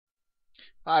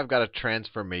I've got a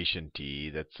transformation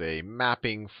T that's a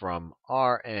mapping from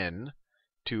Rn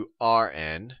to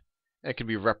Rn. It can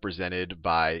be represented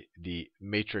by the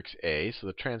matrix A. So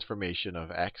the transformation of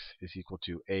x is equal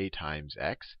to A times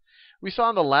x. We saw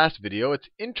in the last video, it's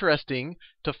interesting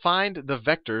to find the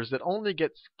vectors that only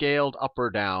get scaled up or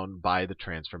down by the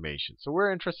transformation. So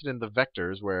we're interested in the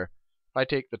vectors where if I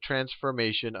take the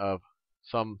transformation of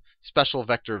some special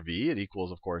vector v, it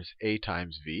equals, of course, A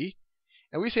times v.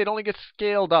 And we say it only gets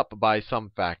scaled up by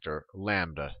some factor,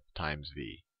 lambda times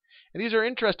v. And these are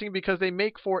interesting because they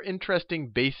make for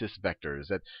interesting basis vectors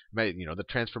that might, the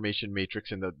transformation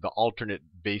matrix and the alternate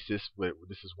basis,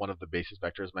 this is one of the basis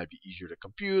vectors, might be easier to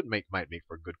compute, might make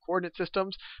for good coordinate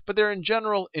systems, but they're in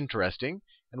general interesting.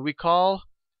 And we call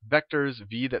vectors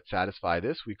v that satisfy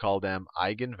this, we call them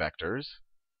eigenvectors.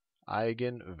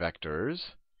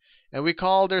 Eigenvectors. And we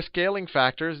call their scaling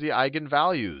factors the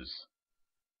eigenvalues.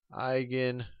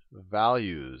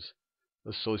 Eigenvalues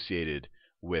associated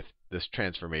with this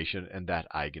transformation and that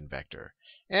eigenvector.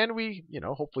 And we,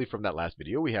 hopefully from that last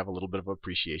video, we have a little bit of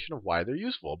appreciation of why they're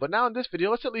useful. But now in this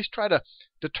video, let's at least try to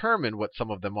determine what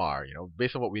some of them are.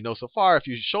 Based on what we know so far, if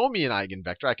you show me an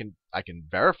eigenvector, I can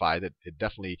verify that it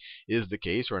definitely is the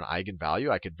case, or an eigenvalue.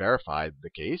 I could verify the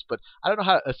case, but I don't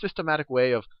know a systematic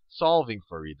way of solving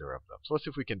for either of them. So let's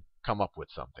see if we can come up with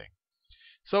something.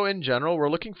 So in general, we're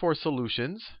looking for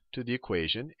solutions to the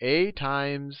equation A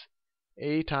times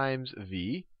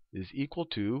v is equal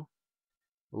to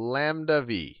lambda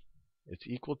v. It's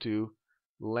equal to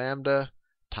lambda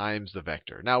times the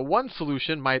vector. Now, one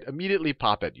solution might immediately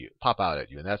pop out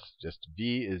at you, and that's just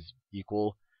v is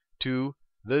equal to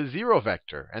the 0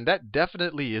 vector. And that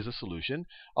definitely is a solution,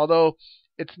 although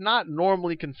it's not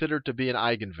normally considered to be an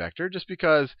eigenvector just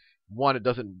because, one,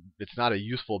 it's not a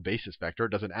useful basis vector.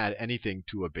 It doesn't add anything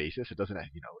to a basis. It doesn't,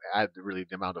 add really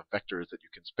the amount of vectors that you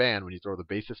can span when you throw the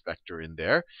basis vector in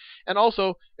there. And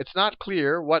also, it's not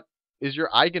clear what is your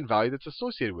eigenvalue that's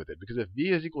associated with it, because if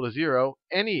v is equal to 0,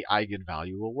 any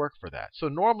eigenvalue will work for that. So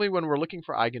normally when we're looking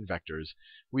for eigenvectors,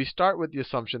 we start with the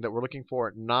assumption that we're looking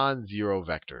for non-zero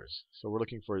vectors. So we're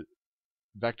looking for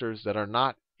vectors that are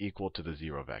not equal to the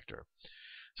 0 vector.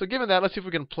 So given that, let's see if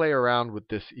we can play around with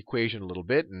this equation a little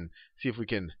bit and see if we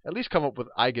can at least come up with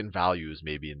eigenvalues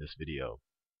maybe in this video.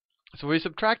 So when we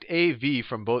subtract AV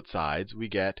from both sides, we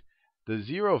get the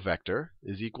 0 vector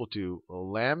is equal to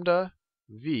lambda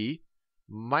v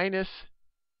minus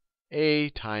A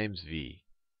times v.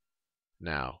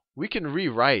 Now, we can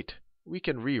rewrite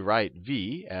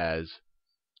v as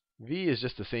v is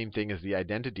just the same thing as the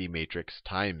identity matrix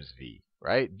times v.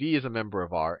 Right? V is a member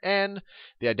of Rn.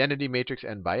 The identity matrix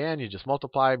n by n, you just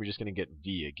multiply, we're just going to get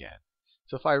v again.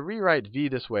 So if I rewrite v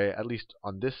this way, at least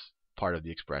on this part of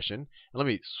the expression, and let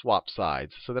me swap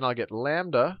sides. So then I'll get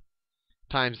lambda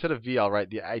times, instead of v, I'll write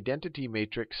the identity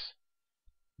matrix,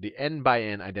 the n by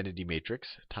n identity matrix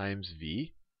times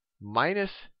v minus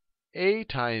A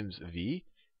times v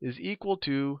is equal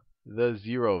to the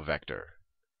 0 vector.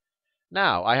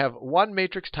 Now, I have one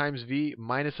matrix times v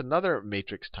minus another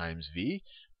matrix times v.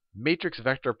 Matrix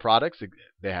vector products,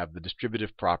 they have the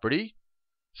distributive property.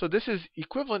 So this is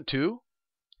equivalent to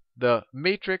the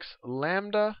matrix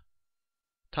lambda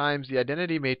times the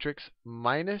identity matrix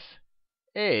minus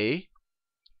A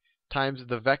times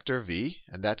the vector v,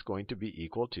 and that's going to be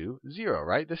equal to 0,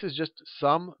 right? This is just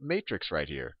some matrix right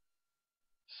here.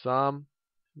 Some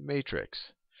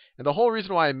matrix. And the whole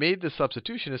reason why I made this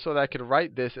substitution is so that I could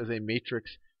write this as a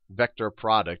matrix vector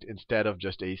product instead of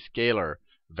just a scalar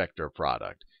vector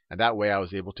product. And that way I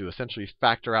was able to essentially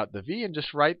factor out the v and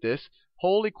just write this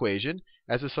whole equation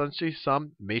as essentially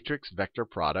some matrix vector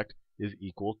product is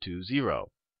equal to 0.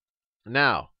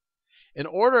 Now,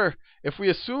 if we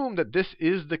assume that this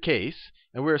is the case,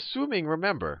 and we're assuming,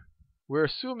 remember, we're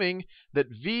assuming that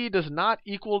v does not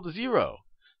equal to 0.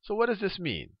 So what does this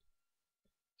mean?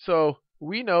 So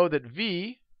we know that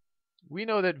v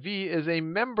is a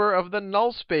member of the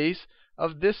null space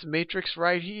of this matrix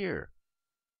right here.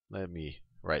 Let me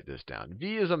write this down.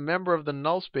 V is a member of the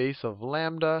null space of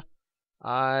lambda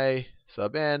I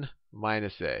sub n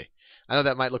minus A. I know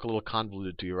that might look a little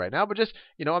convoluted to you right now, but just,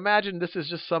 imagine this is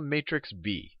just some matrix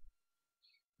B.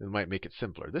 It might make it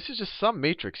simpler. This is just some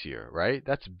matrix here, right?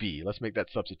 That's B. Let's make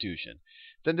that substitution.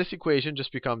 Then this equation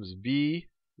just becomes V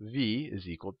is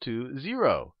equal to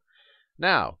 0.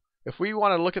 Now, if we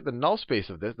want to look at the null space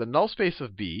of this, the null space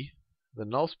of B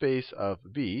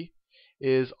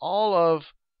is all of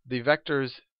the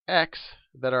vectors x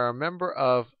that are a member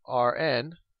of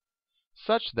Rn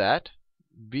such that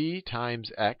B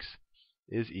times x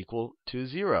is equal to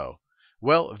 0.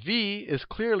 Well, V is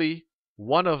clearly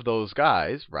one of those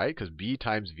guys, right? Because b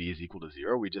times v is equal to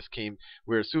 0.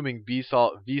 We're assuming v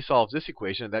solves this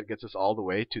equation, and that gets us all the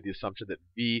way to the assumption that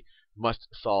v must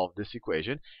solve this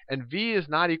equation. And v is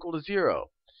not equal to 0.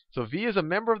 So v is a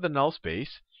member of the null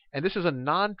space, and this is a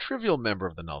non-trivial member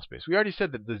of the null space. We already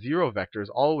said that the 0 vector is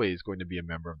always going to be a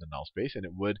member of the null space, and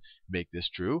it would make this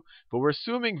true. But we're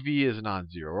assuming v is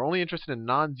non-zero. We're only interested in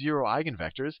non-zero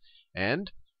eigenvectors,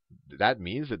 and that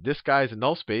means that this guy's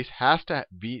null space has to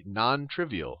be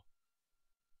non-trivial.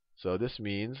 So this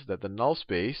means that the null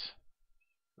space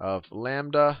of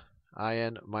lambda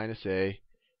in minus a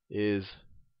is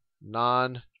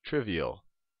non-trivial.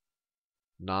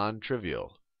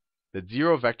 Non-trivial. The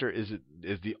 0 vector is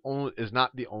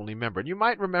not the only member. And you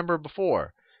might remember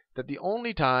before that the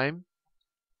only time,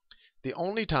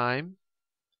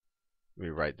 let me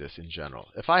write this in general.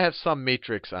 If I have some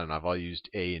matrix, I don't know if I'll use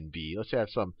A and B. Let's say I have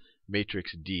some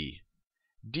matrix D.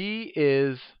 D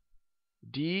is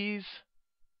these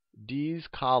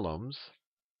columns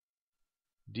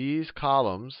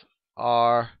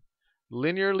are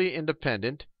linearly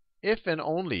independent if and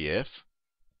only if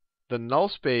the null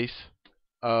space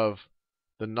of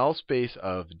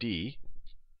D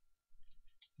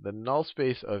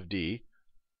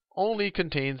only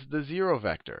contains the 0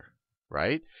 vector,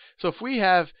 right? So if we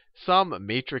have some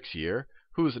matrix here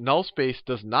whose null space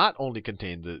does not only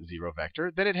contain the 0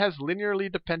 vector, then it has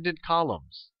linearly dependent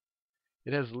columns.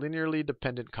 It has linearly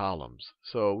dependent columns.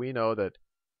 So we know that,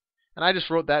 and I just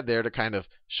wrote that there to kind of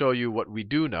show you what we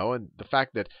do know, and the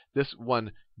fact that this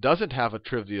one doesn't have a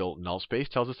trivial null space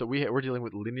tells us that we're dealing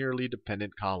with linearly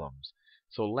dependent columns.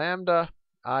 So lambda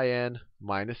in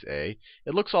minus a,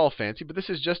 it looks all fancy, but this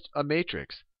is just a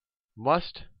matrix,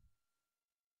 must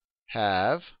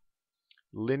have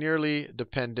linearly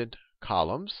dependent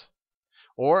columns.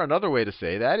 Or another way to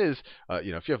say that is,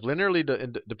 if you have linearly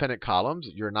dependent columns,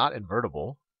 you're not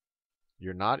invertible.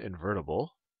 You're not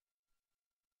invertible.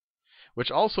 Which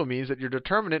also means that your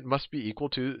determinant must be equal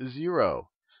to 0.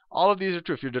 All of these are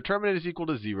true. If your determinant is equal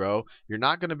to 0, you're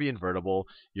not going to be invertible.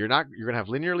 You're going to have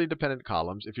linearly dependent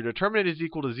columns. If your determinant is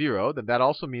equal to 0, then that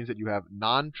also means that you have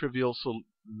non-trivial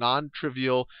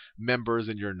members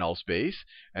in your null space.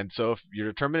 And so if your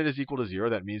determinant is equal to 0,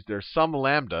 that means there's some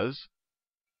lambdas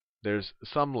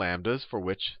for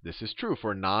which this is true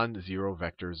for non-zero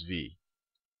vectors v.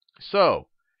 So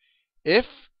if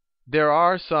there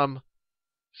are some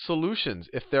solutions,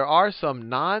 if there are some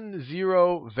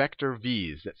non-zero vector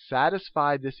v's that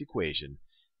satisfy this equation,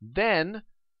 then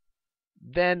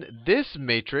this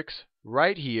matrix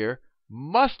right here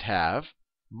must have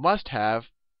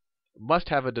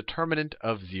a determinant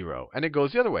of 0. And it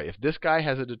goes the other way. If this guy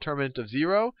has a determinant of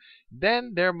 0,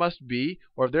 then there must be,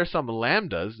 or if there's some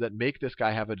lambdas that make this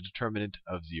guy have a determinant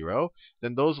of 0,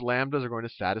 then those lambdas are going to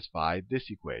satisfy this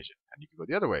equation. And you can go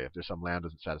the other way. If there's some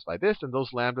lambdas that satisfy this, then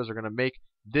those lambdas are going to make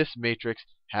this matrix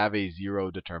have a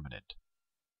 0 determinant.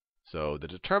 So the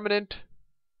determinant,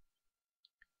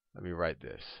 let me write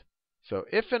this. So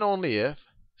if and only if,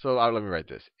 let me write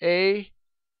this.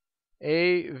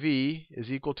 AV is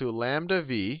equal to lambda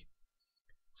v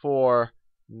for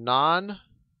non-zero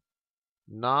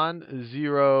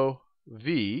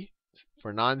v,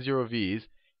 for non-zero v's,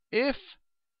 if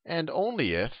and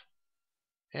only if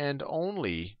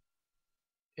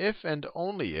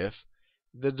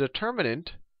the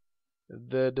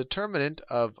determinant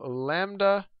of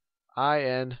lambda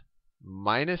in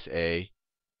minus a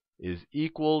is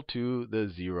equal to the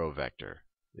 0 vector.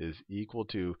 Is equal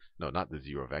to, no, not the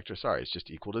 0 vector, sorry, it's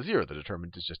just equal to 0. The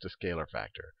determinant is just a scalar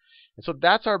factor. And so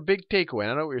that's our big takeaway.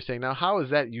 And I know what you're saying. Now, how is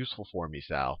that useful for me,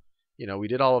 Sal? We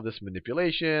did all of this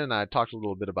manipulation, and I talked a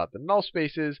little bit about the null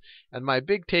spaces, and my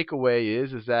big takeaway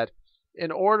is that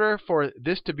in order for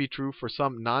this to be true for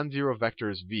some non-zero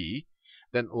vectors v,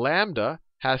 then lambda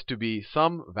has to be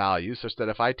some value such that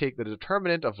if I take the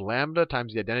determinant of lambda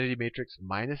times the identity matrix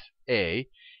minus a,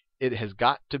 it has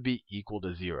got to be equal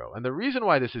to 0. And the reason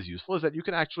why this is useful is that you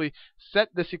can actually set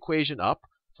this equation up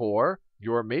for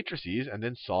your matrices and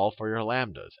then solve for your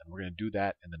lambdas. And we're going to do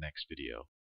that in the next video.